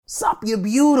Sup, you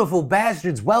beautiful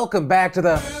bastards. Welcome back to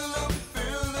the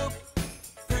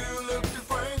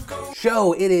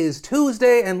show. It is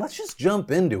Tuesday, and let's just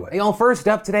jump into it. Hey, y'all, first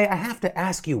up today, I have to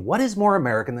ask you, what is more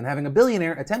American than having a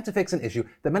billionaire attempt to fix an issue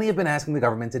that many have been asking the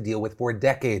government to deal with for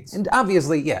decades? And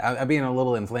obviously, yeah, I'm being a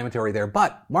little inflammatory there,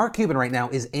 but Mark Cuban right now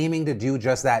is aiming to do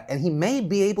just that, and he may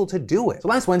be able to do it. So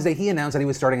last Wednesday, he announced that he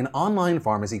was starting an online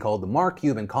pharmacy called the Mark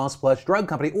Cuban Cost Plus Drug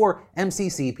Company, or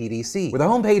MCC PDC, with a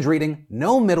homepage reading,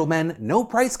 no middlemen, no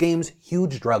price games,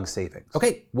 huge drug savings.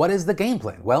 Okay, what is the game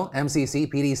plan? Well,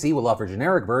 MCC PDC will offer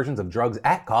generic versions of drugs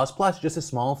at cost plus just a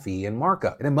small fee and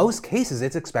markup. And in most cases,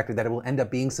 it's expected that it will end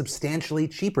up being substantially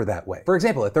cheaper that way. For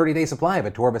example, a 30-day supply of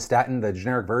atorvastatin, the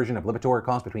generic version of Lipitor,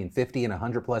 costs between $50 and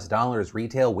 $100+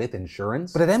 retail with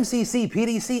insurance. But at MCC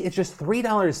PDC, it's just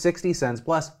 $3.60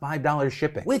 plus $5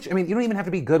 shipping. Which, I mean, you don't even have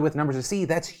to be good with numbers to see,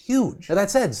 that's huge. Now that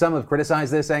said, some have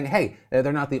criticized this, saying, hey,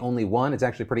 they're not the only one. It's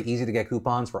actually pretty easy to get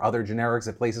coupons for other generics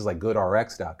at places like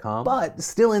GoodRx.com. But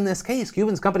still, in this case,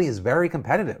 Cuban's company is very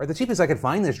competitive. Or the cheapest I could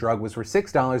find this drug was for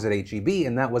 $6 at H-E-B,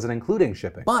 and that wasn't including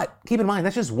shipping. But keep in mind,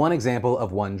 that's just one example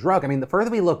of one drug. I mean, the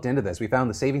further we looked into this, we found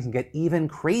the savings can get even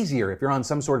crazier if you're on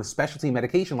some sort of specialty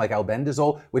medication like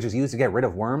albendazole, which is used to get rid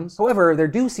of worms. However, there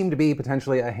do seem to be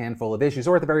potentially a handful of issues,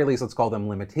 or at the very least, let's call them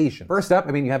limitations. First up,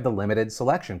 I mean, you have the limited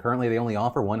selection. Currently, they only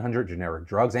offer 100 generic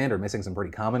drugs and are missing some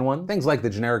pretty common ones. Things like the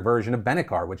generic version of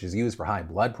Benicar, which is used for high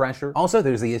blood pressure. Also,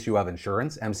 there's the issue of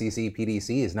insurance. MCC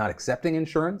PDC is not accepting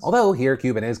insurance. Although here,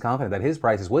 Cuban is confident that his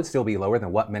prices would still be lower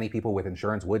than what many people with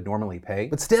insurance would normally pay.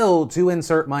 But still, to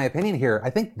insert my opinion here, I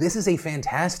think this is a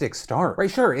fantastic start. Right,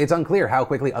 sure, it's unclear how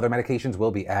quickly other medications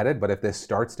will be added, but if this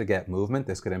starts to get movement,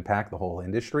 this could impact the whole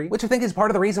industry, which I think is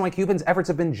part of the reason why Cuban's efforts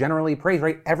have been generally praised,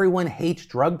 right? Everyone hates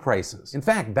drug prices. In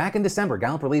fact, back in December,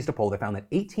 Gallup released a poll that found that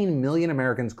 18 million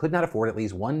Americans could not afford at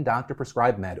least one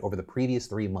doctor-prescribed med over the previous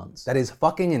 3 months. That is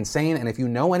fucking insane, and if you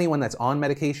know anyone that's on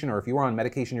medication, or if you are on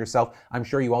medication yourself, I'm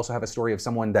sure you also have a story of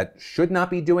someone that should not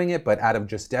be doing it, but out of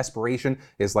just desperation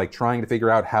is like trying to figure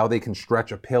out how they can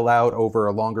stretch a pill out over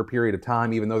a longer period of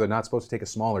time, even though they're not supposed to take a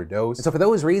smaller dose. And so for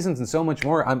those reasons and so much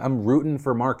more, I'm rooting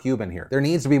for Mark Cuban here. There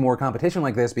needs to be more competition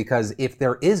like this, because if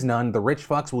there is none, the rich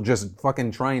fucks will just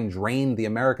fucking try and drain the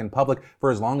American public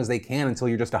for as long as they can until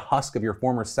you're just a husk of your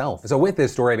former self. So with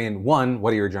this story, I mean, one,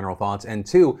 what are your general thoughts? And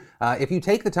two, if you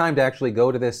take the time to actually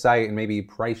go to this site and maybe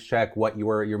price check what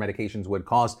your medications would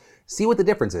cost, see what the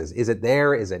difference is. Is it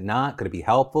there? Is it not? Could it be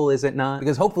helpful? Is it not?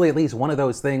 Because hopefully at least one of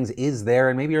those things is there,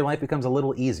 and maybe your life becomes a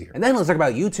little easier. And then let's talk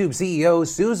about YouTube CEO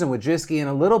Susan Wojcicki and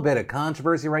a little bit of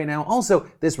controversy right now. Also,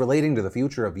 this relating to the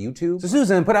future of YouTube. So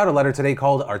Susan put out a letter today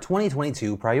called Our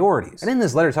 2022 Priorities. And in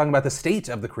this letter, talking about the state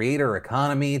of the creator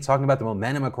economy, talking about the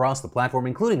momentum across the platform,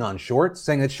 including on Shorts,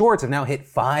 saying that Shorts have now hit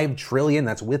 5 trillion,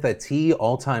 that's with a T,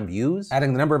 all-time views.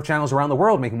 Adding the number of channels around the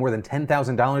world making more than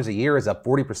 $10,000 a year is up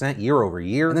 40% year over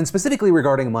year. And then specifically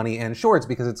regarding money and Shorts,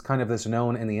 because it's kind of this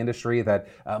known in the industry that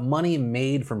money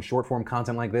made from short form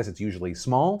content like this, it's usually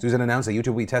small. Susan announced that YouTube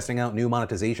will be testing out new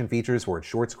monetization features for its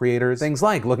Shorts creators. Things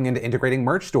like looking into integrating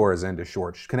merch stores into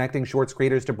Shorts, connecting Shorts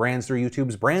creators to brands through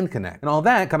YouTube's Brand Connect. And all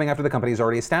that coming after the company's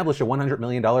already established a $100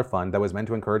 million fund that was meant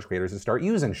to encourage creators to start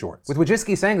using Shorts. With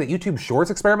Wojcicki saying that YouTube's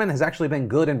Shorts experiment has actually been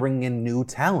good in bringing in new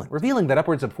talent, revealing that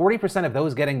upwards of 40% of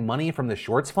those getting money from the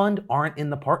Shorts fund aren't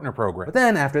in the partner program. But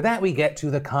then after that, we get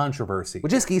to the controversy.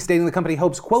 Wojcicki stating the company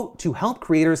hopes, quote, to help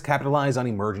creators capitalize on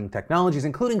emerging technologies,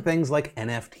 including things like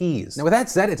NFTs. Now with that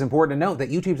said, it's important to note that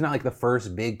YouTube's not like the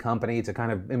first big company to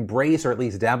kind of embrace or at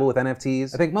least dabble with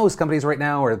NFTs. I think most companies right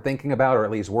now are thinking about, or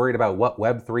at least worried about, what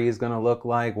Web3 is going to look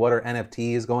like, what are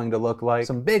NFTs going to look like.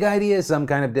 Some big ideas, some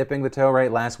kind of dipping the toe,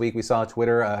 right? Last week we saw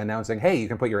Twitter announcing, hey, you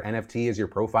can put your NFT as your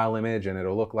profile image and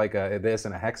it'll look like this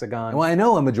in a hexagon. And while I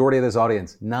know a majority of this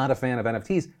audience not a fan of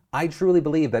NFTs, I truly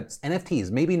believe that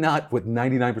NFTs, maybe not what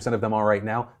 99% of them are right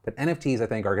now, but NFTs I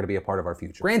think are going to be a part of our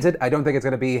future. Granted, I don't think it's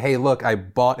going to be, hey, look, I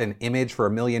bought an image for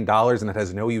 $1 million and it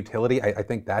has no utility. I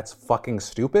think that's fucking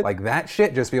stupid. Like, that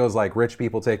shit just feels like rich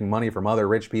people taking money from other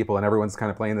rich people and everyone's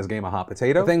kind of playing this game of hot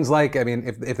potato. Things like, I mean,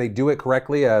 if they do it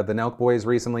correctly, the Nelk Boys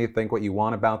recently, think what you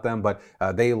want about them, but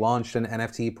they launched an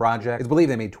NFT project. It's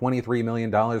believed they made $23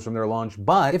 million from their launch,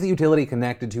 but if the utility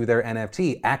connected to their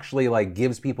NFT actually like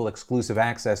gives people exclusive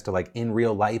access access to like in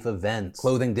real life events,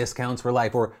 clothing discounts for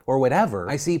life, or whatever.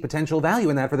 I see potential value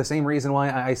in that for the same reason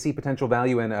why I see potential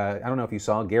value in, I don't know if you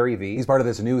saw Gary Vee. He's part of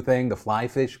this new thing, the Fly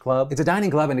Fish Club. It's a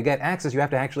dining club, and to get access, you have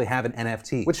to actually have an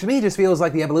NFT, which to me just feels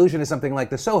like the evolution is something like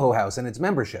the Soho House and its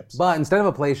memberships. But instead of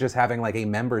a place just having like a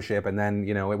membership, and then,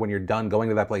 you know, when you're done going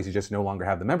to that place, you just no longer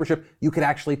have the membership, you could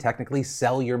actually technically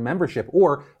sell your membership.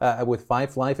 Or with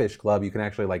Fly Fish Club, you can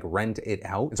actually like rent it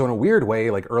out. And so in a weird way,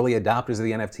 like early adopters of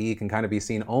the NFT can kind of be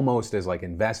seen almost as like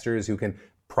investors who can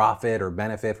profit or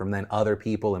benefit from then other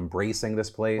people embracing this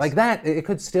place. Like that, it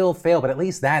could still fail, but at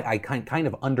least that I kind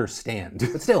of understand.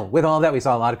 But still, with all that, we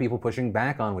saw a lot of people pushing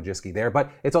back on Wojcicki there, but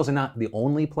it's also not the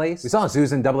only place. We saw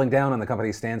Susan doubling down on the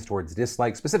company's stance towards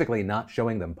dislikes, specifically not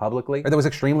showing them publicly. That was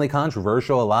extremely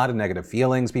controversial, a lot of negative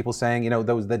feelings, people saying, you know,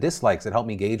 the dislikes that helped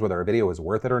me gauge whether a video was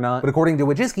worth it or not. But according to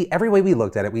Wojcicki, every way we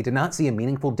looked at it, we did not see a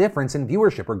meaningful difference in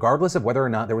viewership, regardless of whether or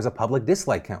not there was a public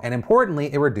dislike count. And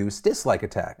importantly, it reduced dislike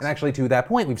attacks. And actually, to that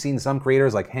point, we've seen some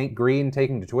creators like Hank Green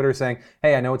taking to Twitter saying,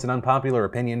 hey, I know it's an unpopular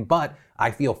opinion, but I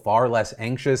feel far less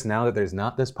anxious now that there's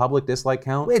not this public dislike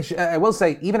count. Which I will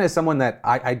say, even as someone that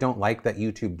I don't like that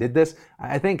YouTube did this,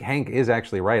 I think Hank is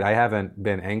actually right. I haven't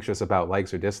been anxious about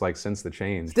likes or dislikes since the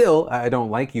change. Still, I don't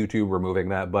like YouTube removing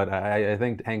that, but I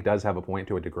think Hank does have a point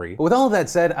to a degree. But with all of that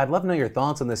said, I'd love to know your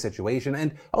thoughts on this situation,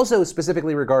 and also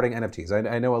specifically regarding NFTs.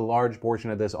 I know a large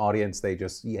portion of this audience, they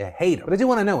just hate them. But I do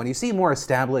want to know, when you see more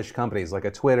established companies like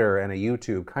a Twitter and a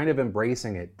YouTube kind of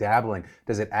embracing it, dabbling,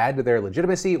 does it add to their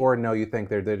legitimacy, or no, you think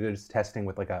they're just testing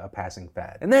with like a passing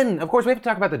fad? And then, of course, we have to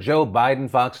talk about the Joe Biden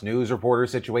Fox News reporter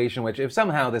situation, which if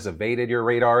somehow this evaded your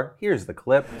radar, here's the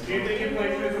clip. Do you think you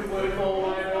play as a political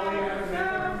liability?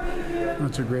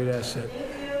 That's a great asset.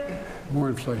 More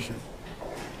inflation.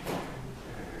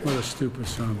 What a stupid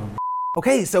son of a...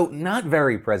 Okay, so not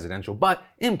very presidential, but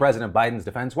in President Biden's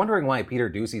defense, wondering why Peter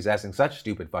Doocy's asking such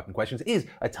stupid fucking questions is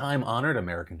a time-honored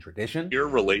American tradition. Your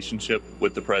relationship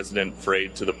with the president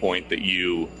frayed to the point that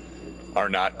you are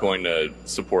not going to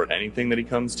support anything that he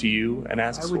comes to you and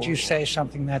asks for? Why would you say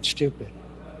something that stupid?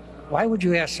 Why would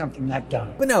you ask something that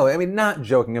dumb? But no, I mean, not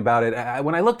joking about it.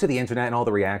 When I look to the internet and all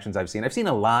the reactions I've seen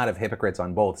a lot of hypocrites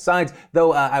on both sides,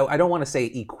 though I don't want to say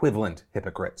equivalent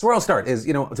hypocrites. So where I'll start is,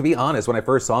 you know, to be honest, when I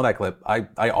first saw that clip, I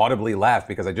audibly laughed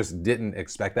because I just didn't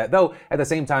expect that. Though, at the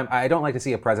same time, I don't like to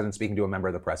see a president speaking to a member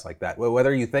of the press like that,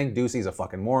 whether you think Doocy's a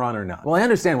fucking moron or not. Well, I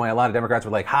understand why a lot of Democrats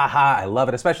were like, ha ha, I love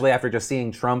it, especially after just seeing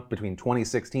Trump between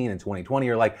 2016 and 2020.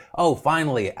 You're like, oh,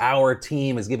 finally, our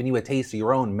team is giving you a taste of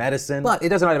your own medicine. But it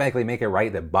doesn't automatically make it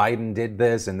right that Biden did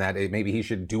this and that maybe he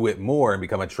should do it more and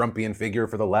become a Trumpian figure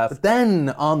for the left. But then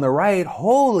on the right,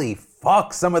 holy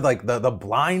fuck, some of like the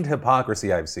blind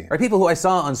hypocrisy I've seen. Right, people who I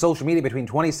saw on social media between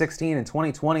 2016 and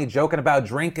 2020 joking about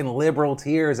drinking liberal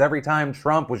tears every time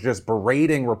Trump was just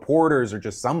berating reporters or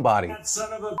just somebody. That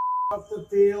son of a off the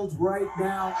field right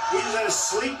now. He's a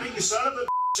sleeping son of a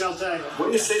I'll tell you. What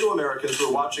do you say to Americans who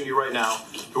are watching you right now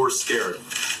who are scared?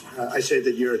 I say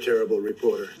that you're a terrible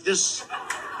reporter. This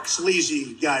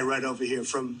sleazy guy right over here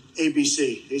from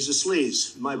ABC. He's a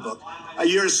sleaze in my book.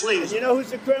 You're a sleaze. You know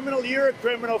who's a criminal? You're a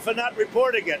criminal for not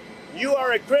reporting it. You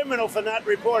are a criminal for not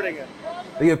reporting it.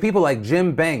 You have people like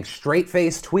Jim Banks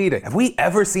straight-faced tweeting. Have we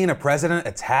ever seen a president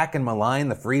attack and malign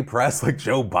the free press like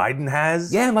Joe Biden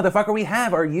has? Yeah, motherfucker, we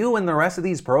have. Are you and the rest of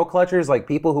these pearl clutchers like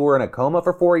people who were in a coma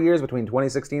for 4 years between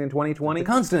 2016 and 2020? The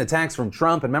constant attacks from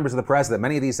Trump and members of the press that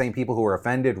many of these same people who were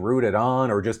offended, rooted on,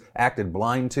 or just acted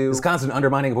blind to. This constant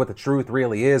undermining of what the truth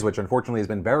really is, which unfortunately has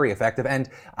been very effective. And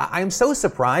I'm so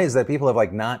surprised that people have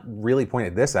like not really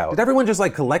pointed this out. Did everyone just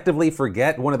like collectively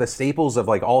forget one of the staples of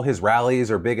like all his rallies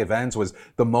or big events was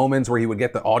the moments where he would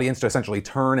get the audience to essentially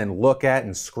turn and look at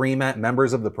and scream at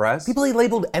members of the press? People he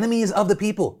labeled enemies of the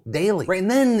people daily. Right, and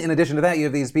then in addition to that, you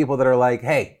have these people that are like,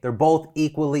 hey, they're both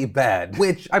equally bad.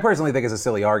 Which I personally think is a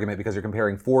silly argument because you're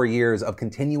comparing 4 years of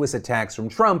continuous attacks from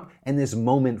Trump and this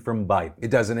moment from Biden.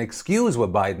 It doesn't excuse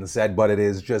what Biden said, but it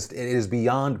is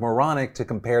beyond moronic to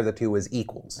compare the two as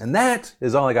equals. And that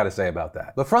is all I gotta say about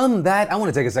that. But from that, I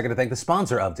want to take a second to thank the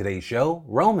sponsor of today's show,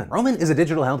 Roman. Roman is a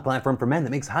digital health platform for men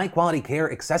that makes high-quality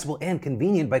care accessible and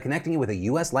convenient by connecting you with a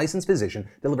U.S. licensed physician,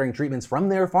 delivering treatments from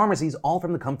their pharmacies, all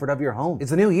from the comfort of your home.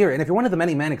 It's the new year, and if you're one of the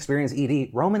many men experiencing ED,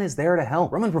 Roman is there to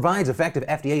help. Roman provides effective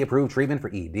FDA-approved treatment for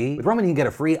ED. With Roman, you can get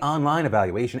a free online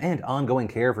evaluation and ongoing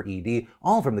care for ED,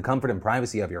 all from the comfort and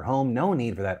privacy of your home. No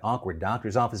need for that awkward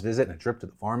doctor's office visit and a trip to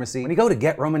the pharmacy. When you go to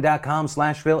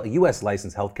GetRoman.com/Phil, a U.S.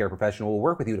 licensed healthcare professional will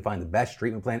work with you to find the best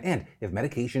treatment plan, and if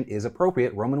medication is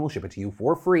appropriate, Roman will ship it to you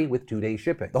for free with 2-day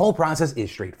shipping. The whole process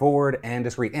is straightforward. straightforward and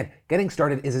discreet. And getting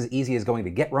started is as easy as going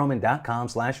to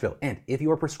GetRoman.com/Phil. And if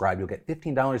you are prescribed, you'll get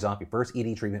 $15 off your first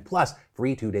ED treatment plus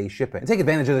free 2-day shipping. And take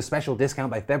advantage of this special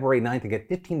discount by February 9th and get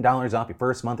 $15 off your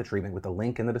first month of treatment with the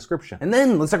link in the description. And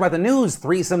then let's talk about the news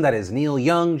threesome that is Neil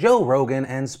Young, Joe Rogan,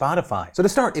 and Spotify. So to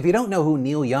start, if you don't know who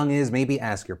Neil Young is, maybe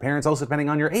ask your parents. Also, depending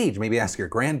on your age, maybe ask your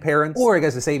grandparents. Or I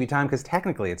guess to save you time, because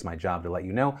technically it's my job to let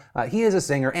you know, he is a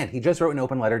singer, and he just wrote an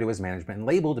open letter to his management and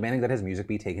label demanding that his music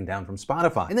be taken down from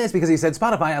Spotify. And this because he said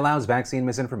Spotify allows vaccine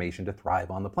misinformation to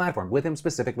thrive on the platform, with him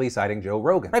specifically citing Joe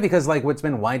Rogan. Right, because like what's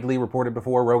been widely reported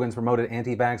before, Rogan's promoted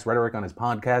anti-vax rhetoric on his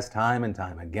podcast time and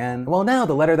time again. Well, now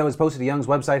the letter that was posted to Young's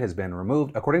website has been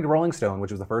removed. According to Rolling Stone,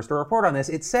 which was the first to report on this,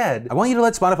 it said, "I want you to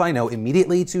let Spotify know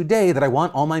immediately today that I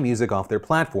want all my music off their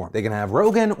platform. They can have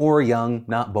Rogan or Young,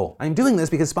 not both. I'm doing this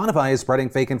because Spotify is spreading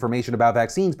fake information about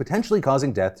vaccines, potentially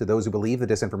causing death to those who believe the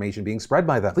disinformation being spread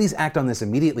by them. Please act on this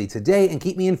immediately today and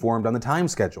keep me informed on the time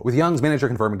schedule." With Young's manager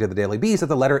confirming to the Daily Beast that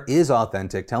the letter is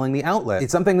authentic, telling the outlet,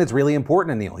 "It's something that's really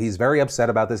important to Neil. He's very upset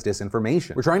about this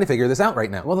disinformation. We're trying to figure this out right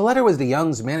now." Well, the letter was to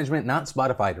Young's management, not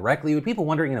Spotify directly, with people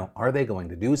wondering, are they going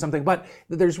to do something? But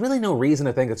there's really no reason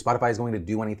to think that Spotify is going to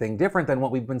do anything different than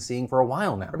what we've been seeing for a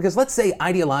while now. Because let's say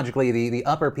ideologically, the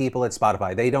upper people at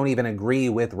Spotify, they don't even agree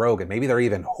with Rogan. Maybe they're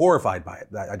even horrified by it.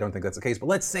 I don't think that's the case, but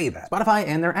let's say that. Spotify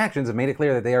and their actions have made it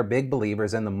clear that they are big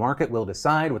believers and the market will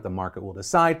decide what the market will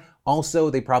decide. Also,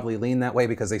 they probably lean that way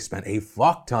because they spent a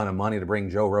fuck ton of money to bring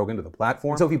Joe Rogan to the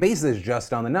platform. So if you base this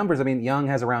just on the numbers, Young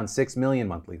has around 6 million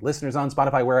monthly listeners on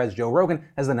Spotify, whereas Joe Rogan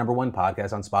has the #1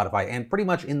 podcast on Spotify and pretty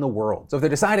much in the world. So if they're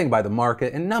deciding by the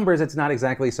market and numbers, it's not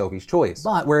exactly Sophie's choice.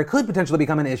 But where it could potentially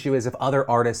become an issue is if other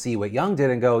artists see what Young did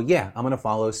and go, yeah, I'm gonna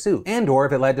follow suit. And or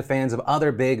if it led to fans of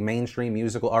other big mainstream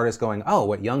musical artists going, oh,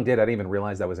 what Young did, I didn't even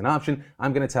realize that was an option.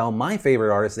 I'm gonna tell my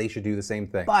favorite artists they should do the same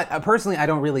thing. But personally, I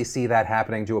don't really see that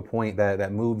happening to a point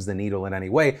that moves the needle in any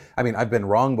way. I've been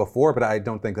wrong before, but I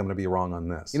don't think I'm gonna be wrong on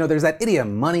this. There's that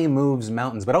idiom, money moves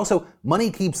mountains, but also money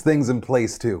keeps things in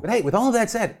place too. But hey, with all of that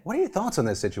said, what are your thoughts on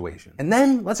this situation? And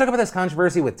then let's talk about this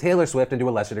controversy with Taylor Swift and to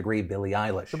a lesser degree, Billie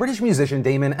Eilish. The British musician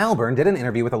Damon Albarn did an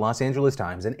interview with the Los Angeles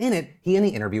Times, and in it, he and the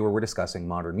interviewer were discussing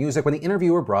modern music when the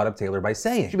interviewer brought up Taylor by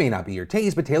saying, "She may not be your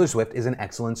taste, but Taylor Swift is an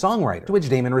excellent songwriter." To which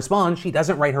Damon responds, "She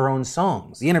doesn't write her own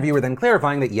songs." The interviewer then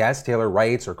clarifying that yes, Taylor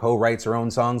writes or co-writes her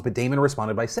own songs, but Damon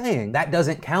responded by saying, "That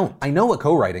doesn't count. I know what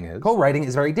co-writing is. Co-writing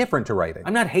is very different to writing.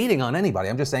 I'm not hating on anybody.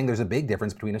 I'm just saying there's a big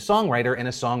difference between a songwriter and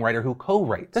a songwriter who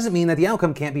co-writes. Doesn't mean that the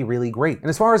outcome can't be really great." And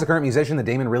as far as the current musician that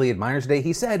Damon really admires today,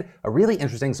 he said, "A really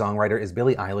interesting songwriter is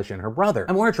Billie Eilish and her brother.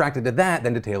 I'm more attracted to that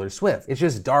than to Taylor Swift. It's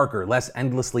just darker, less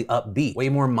endlessly upbeat, way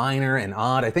more minor and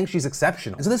odd. I think she's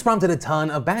exceptional." And so this prompted a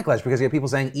ton of backlash because you have people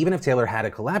saying even if Taylor had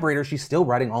a collaborator, she's still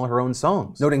writing all of her own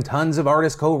songs. Noting tons of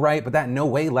artists co-write, but that in no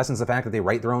way lessens the fact that they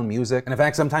write their own music. And in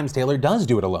fact, sometimes Taylor does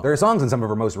do it alone. There are songs in some of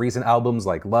her most recent albums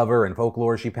like Lover and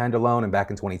Folklore she penned alone, and back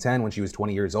in 2010 when she was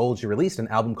 20 years old, she released an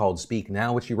album called Speak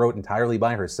Now, which she wrote entirely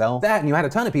by herself. That, and you had a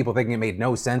ton of people thinking it made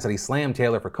no sense that he slammed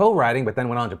Taylor for co-writing, but then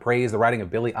went on to praise the writing of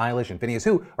Billie Eilish and Phineas,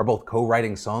 who are both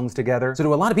co-writing songs together. So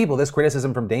to a lot of people, this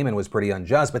criticism from Damon was pretty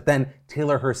unjust, but then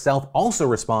Taylor herself also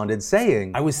responded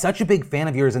saying, "I was such a big fan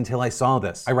of yours until I saw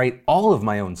this. I write all of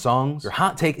my own songs. Your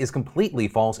hot take is completely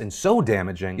false and so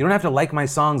damaging. You don't have to like my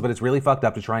songs, but it's really fucked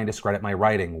up to try and discredit my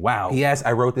writing. Wow. P.S.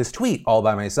 I wrote this tweet all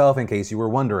by myself in case you were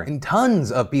wondering." And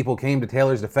tons of people came to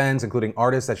Taylor's defense, including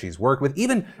artists that she's worked with,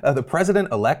 even the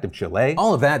president-elect of Chile.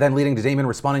 All of that then leading to Damon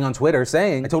responding on Twitter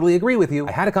saying, "I totally agree with you.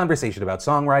 I had a conversation about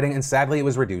songwriting and sadly it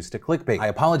was reduced to clickbait. I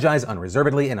apologize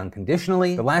unreservedly and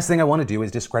unconditionally. The last thing I want to do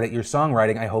is discredit your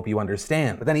songwriting. I hope you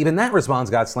understand." But then even that response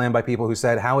got slammed by people who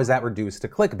said, "How is that reduced to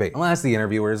clickbait? Unless the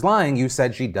interviewer is lying, you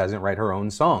said she doesn't write her own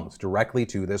songs," directly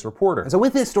to this reporter. And so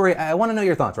with this story, I want to know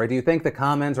your thoughts, right? Do you think the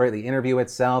comments, right, the interview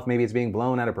itself, maybe it's being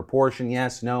blown out of proportion?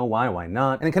 Yes, no, why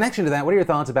not? And in connection to that, what are your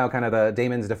thoughts about kind of the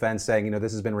Damon's defense saying,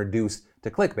 this has been reduced to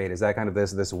clickbait? Is that kind of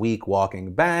this week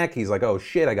walking back? He's like, oh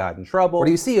shit, I got in trouble. Or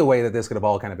do you see a way that this could have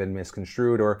all kind of been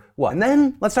misconstrued or what? And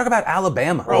then let's talk about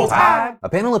Alabama. Roll Tide! A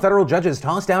panel of federal judges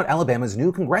tossed out Alabama's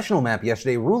new congressional map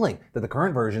yesterday, ruling that the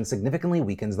current version significantly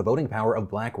weakens the voting power of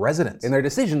black residents. In their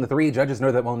decision, the three judges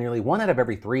noted that while nearly 1 out of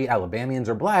every 3 Alabamians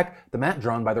are black, the map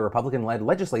drawn by the Republican-led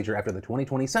legislature after the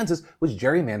 2020 census was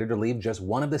gerrymandered to leave just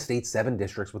one of the state's 7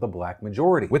 districts with a black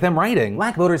majority. With them writing,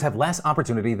 black voters have less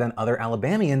opportunity than other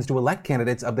Alabamians to elect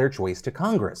candidates of their choice to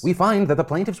Congress. We find that the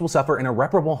plaintiffs will suffer an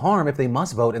irreparable harm if they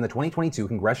must vote in the 2022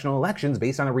 congressional elections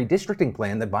based on a redistricting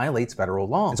plan that violates federal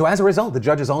law. And so as a result, the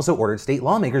judges also ordered state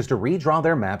lawmakers to redraw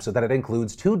their map so that it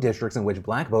includes 2 districts in which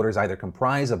black voters either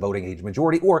comprise a voting age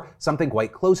majority or something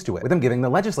quite close to it, with them giving the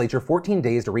legislature 14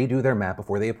 days to redo their map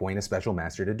before they appoint a special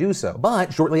master to do so. so.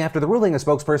 But shortly after the ruling, a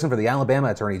spokesperson for the Alabama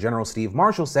Attorney General Steve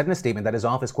Marshall said in a statement that his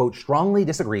office, quote, strongly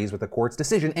disagrees with the court's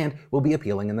decision and will be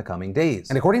appealing in the coming days.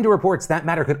 And according to reports, that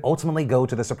matter could ultimately go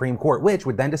to the Supreme Court, which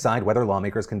would then decide whether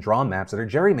lawmakers can draw maps that are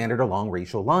gerrymandered along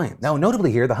racial lines. Now,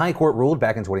 notably here, the High Court ruled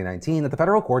back in 2019 that the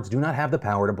federal courts do not have the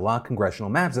power to block congressional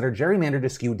maps that are gerrymandered to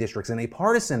skew districts in a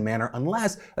partisan manner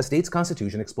unless a state's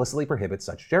constitution explicitly prohibits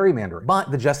such gerrymandering.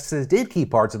 But the justices did keep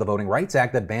parts of the Voting Rights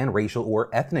Act that ban racial or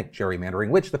ethnic gerrymandering,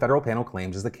 which the federal panel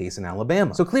claims is the case in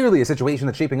Alabama. So clearly a situation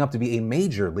that's shaping up to be a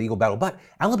major legal battle. But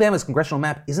Alabama's congressional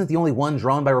map isn't the only one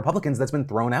drawn by Republicans that's been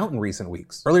thrown out in recent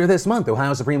weeks. Earlier this month,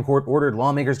 Ohio Supreme Court ordered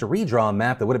lawmakers to redraw a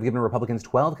map that would have given Republicans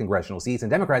 12 congressional seats and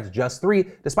Democrats just 3,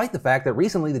 despite the fact that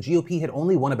recently the GOP had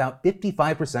only won about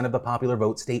 55% of the popular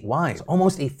vote statewide. So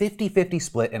almost a 50-50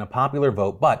 split in a popular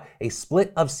vote, but a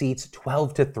split of seats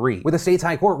 12-3, with the state's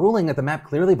high court ruling that the map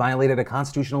clearly violated a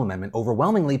constitutional amendment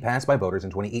overwhelmingly passed by voters in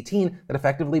 2018 that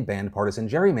effectively banned partisan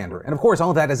gerrymandering. And of course, all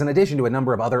of that is in addition to a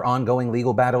number of other ongoing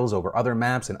legal battles over other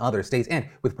maps in other states, and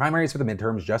with primaries for the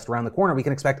midterms just around the corner, we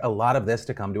can expect a lot of this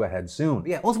to come to a head soon. But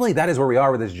yeah, ultimately that is where we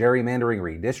are with this gerrymandering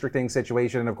redistricting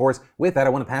situation, and of course, with that, I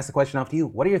want to pass the question off to you.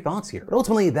 What are your thoughts here? But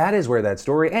ultimately, that is where that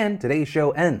story and today's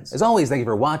show ends. As always, thank you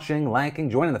for watching, liking,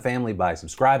 joining the family by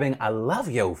subscribing. I love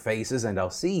yo faces, and I'll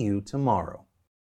see you tomorrow.